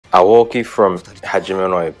Aoki from Hajime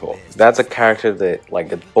no Ippo. That's a character that,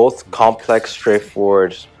 like, it's both complex,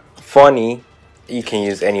 straightforward, funny. You can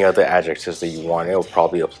use any other adjectives that you want. It'll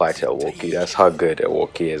probably apply to Aoki. That's how good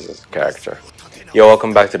Aoki is as a character. Yo,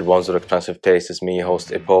 welcome back to the Bones with Expensive Taste. It's me, your host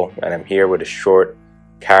Ippo, and I'm here with a short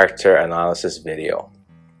character analysis video.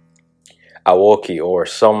 Aoki, or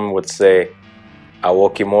some would say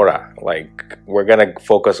Awokimura. Like, we're gonna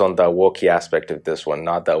focus on the Aoki aspect of this one,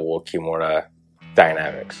 not the Awokimura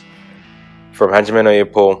dynamics. From Hajime no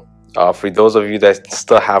Ippo, for those of you that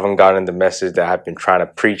still haven't gotten the message that I've been trying to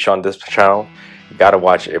preach on this channel, you gotta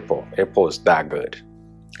watch Ippo. Ippo is that good.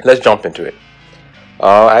 Let's jump into it.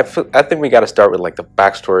 I think we gotta start with like the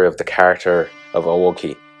backstory of the character of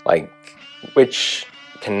Aoki, like, which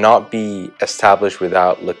cannot be established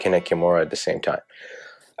without looking at Kimura at the same time.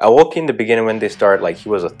 Aoki in the beginning, when they start, like, he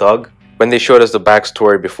was a thug. When they showed us the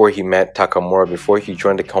backstory before he met Takamura, before he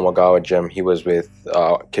joined the Komagawa gym, he was with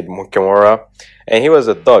Kimura, and he was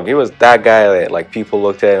a thug. He was that guy that, like, people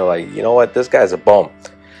looked at and like, you know what, this guy's a bum,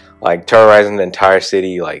 like, terrorizing the entire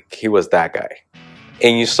city. Like, he was that guy.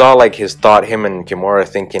 And you saw, like, his thought, him and Kimura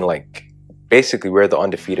thinking, like, basically we're the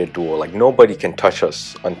undefeated duo, like, nobody can touch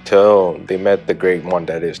us, until they met the great one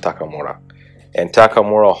that is Takamura. And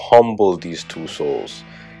Takamura humbled these two souls.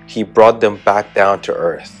 He brought them back down to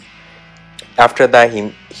earth. After that,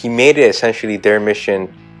 he made it essentially their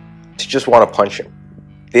mission to just want to punch him.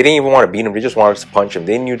 They didn't even want to beat him, they just wanted to punch him.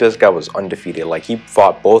 They knew this guy was undefeated. Like, he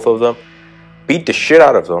fought both of them, beat the shit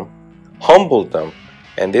out of them, humbled them,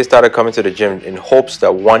 and they started coming to the gym in hopes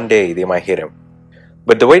that one day they might hit him.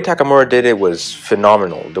 But the way Takamura did it was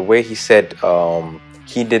phenomenal. The way he said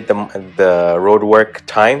he did the road work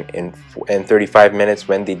time in 35 minutes,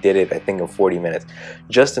 when they did it, I think, in 40 minutes.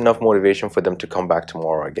 Just enough motivation for them to come back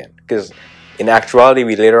tomorrow again. Because in actuality,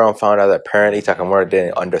 we later on found out that apparently Takamura did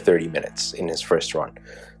it under 30 minutes in his first run.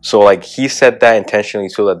 So, like, he said that intentionally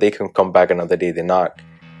so that they can come back another day. They're not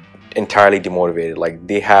entirely demotivated. Like,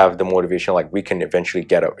 they have the motivation, like, we can eventually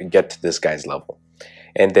get to this guy's level.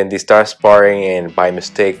 And then they start sparring, and by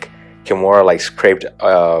mistake, Kimura, like, scraped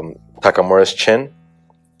Takamura's chin.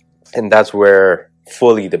 And that's where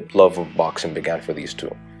fully the love of boxing began for these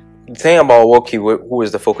two. The thing about Aoki, who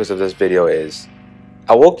is the focus of this video, is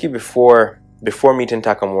Aoki before meeting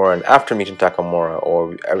Takamura and after meeting Takamura,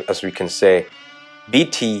 or as we can say,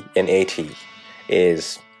 BT and AT,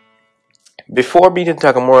 is before meeting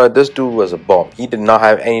Takamura, this dude was a bum. He did not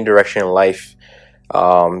have any direction in life.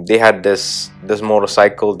 They had this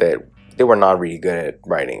motorcycle that they were not really good at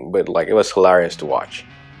riding, but, like, it was hilarious to watch.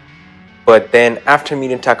 But then after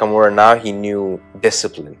meeting Takamura, now he knew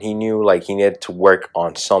discipline. He knew, like, he needed to work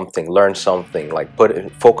on something, learn something, like,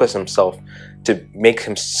 focus himself to make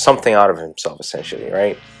him something out of himself, essentially,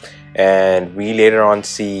 right? And we later on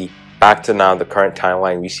see, back to now the current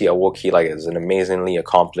timeline, we see Aoki, like, as an amazingly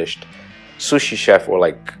accomplished sushi chef, or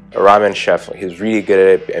like a ramen chef. He's really good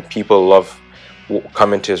at it, and people love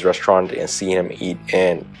coming to his restaurant and seeing him eat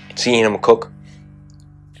and seeing him cook.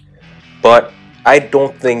 But I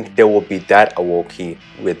don't think there will be that Aoki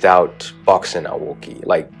without boxing Aoki.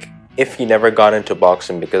 Like, if he never got into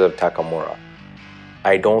boxing because of Takamura,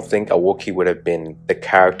 I don't think Aoki would have been the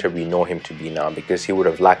character we know him to be now, because he would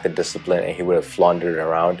have lacked the discipline and he would have floundered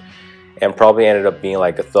around and probably ended up being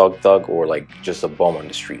like a thug, or like just a bum on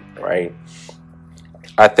the street, right?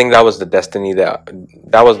 I think that was the destiny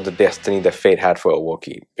that fate had for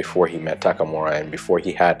Aoki before he met Takamura and before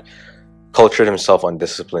he had cultured himself on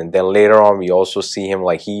discipline. Then later on, we also see him,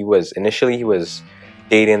 like, initially he was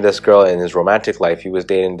dating this girl in his romantic life. He was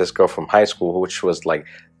dating this girl from high school, which was like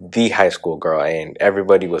the high school girl, and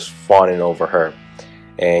everybody was fawning over her.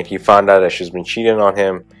 And he found out that she's been cheating on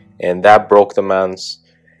him, and that broke the man's.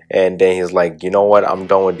 And then he's like, you know what, I'm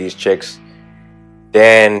done with these chicks.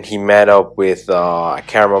 Then he met up with I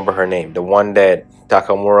can't remember her name, the one that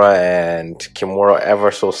Takamura and Kimura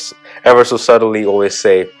ever so subtly always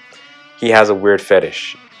say he has a weird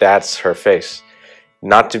fetish. That's her face.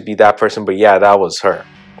 Not to be that person, but yeah, that was her.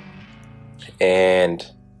 And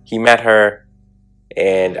he met her,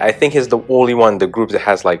 and I think he's the only one in the group that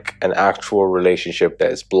has, like, an actual relationship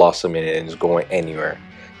that is blossoming and is going anywhere.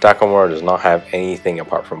 Takamura does not have anything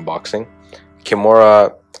apart from boxing.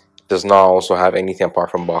 Kimura does not also have anything apart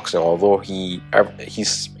from boxing, although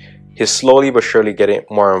he's slowly but surely getting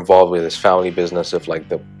more involved with his family business of, like,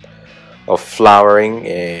 of flowering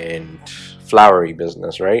and flowery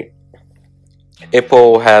business, right?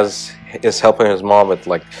 Ippo is helping his mom with,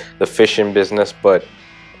 like, the fishing business, but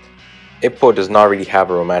Ippo does not really have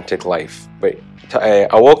a romantic life. But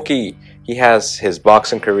Aoki, he has his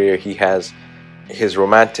boxing career, he has his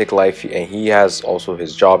romantic life, and he has also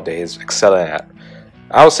his job that he's excelling at.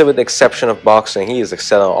 I would say with the exception of boxing, he is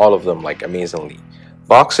excelling all of them like amazingly.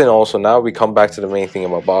 Boxing also, now we come back to the main thing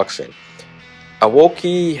about boxing.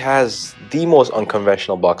 Aoki has the most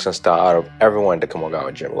unconventional boxing style out of everyone in the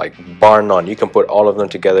Kamogawa gym, like bar none. You can put all of them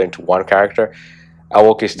together into one character.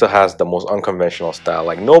 Aoki still has the most unconventional style.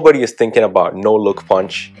 Like nobody is thinking about no look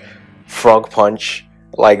punch, frog punch.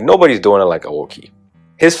 Like nobody's doing it like Aoki.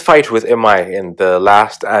 His fight with Imai in the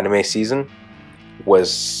last anime season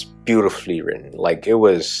was beautifully written. Like it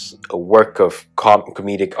was a work of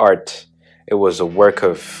comedic art. It was a work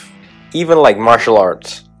of even like martial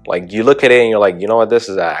arts. Like you look at it and you're like, you know what, this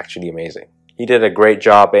is actually amazing. He did a great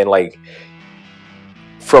job, and like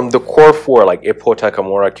from the core four, like Ippo,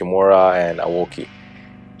 Takamura, Kimura, and Aoki,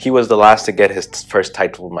 he was the last to get his first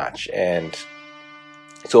title match, and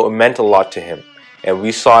so it meant a lot to him. And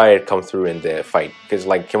we saw it come through in the fight, because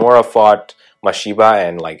like Kimura fought Mashiba,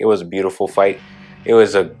 and like it was a beautiful fight. It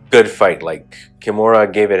was a good fight. Like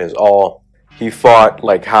Kimura gave it his all. He fought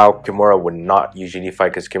like how Kimura would not usually fight,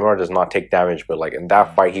 because Kimura does not take damage, but like in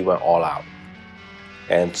that fight he went all out.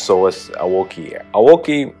 And so was Aoki.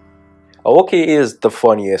 Aoki is the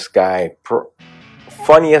funniest guy.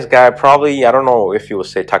 Funniest guy, probably. I don't know if you would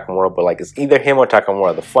say Takamura, but like it's either him or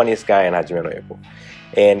Takamura, the funniest guy in Hajime no Ippo.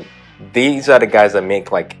 And these are the guys that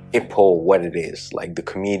make like Ippo what it is, like the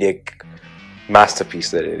comedic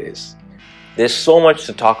masterpiece that it is. There's so much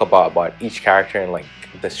to talk about each character and like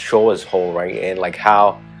the show as a whole, right? And like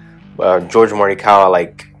how George Morikawa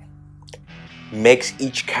like makes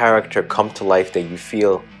each character come to life, that you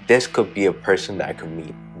feel this could be a person that I could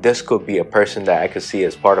meet. This could be a person that I could see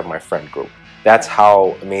as part of my friend group. That's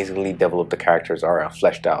how amazingly developed the characters are and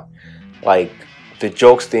fleshed out. Like the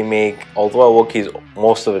jokes they make, although Aoki is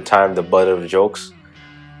most of the time the butt of the jokes,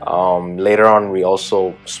 later on we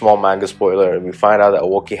also, small manga spoiler, we find out that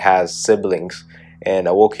Aoki has siblings, and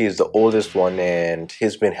Aoki is the oldest one, and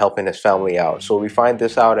he's been helping his family out. So we find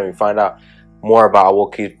this out, and we find out more about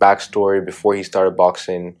Aoki's backstory before he started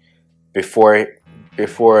boxing, before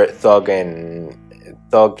Thug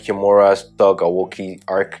Kimura's Thug Aoki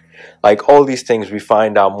arc. Like all these things, we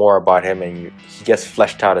find out more about him, and he gets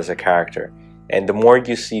fleshed out as a character. And the more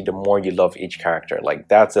you see, the more you love each character. Like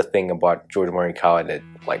that's the thing about George Morikawa that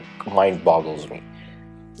like mind boggles me.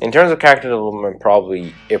 In terms of character development,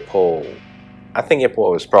 probably Ippo. I think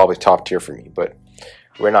Ippo is probably top tier for me, but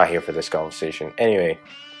we're not here for this conversation. Anyway,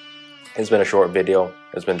 it's been a short video.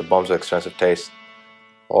 It's been the Bums of Expensive Taste.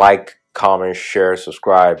 Like, comment, share,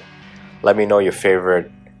 subscribe. Let me know your favorite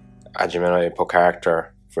Hajime no Ippo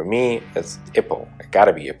character. For me, it's Ippo. It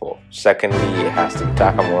gotta be Ippo. Secondly, it has to be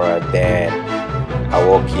Takamura, then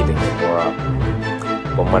Aoki, then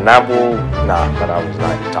Kimura. But Manabu, nah, Manabu's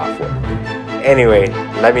not in the top 4. Anyway,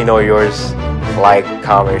 let me know yours. Like,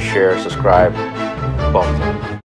 comment, share, subscribe. Bums.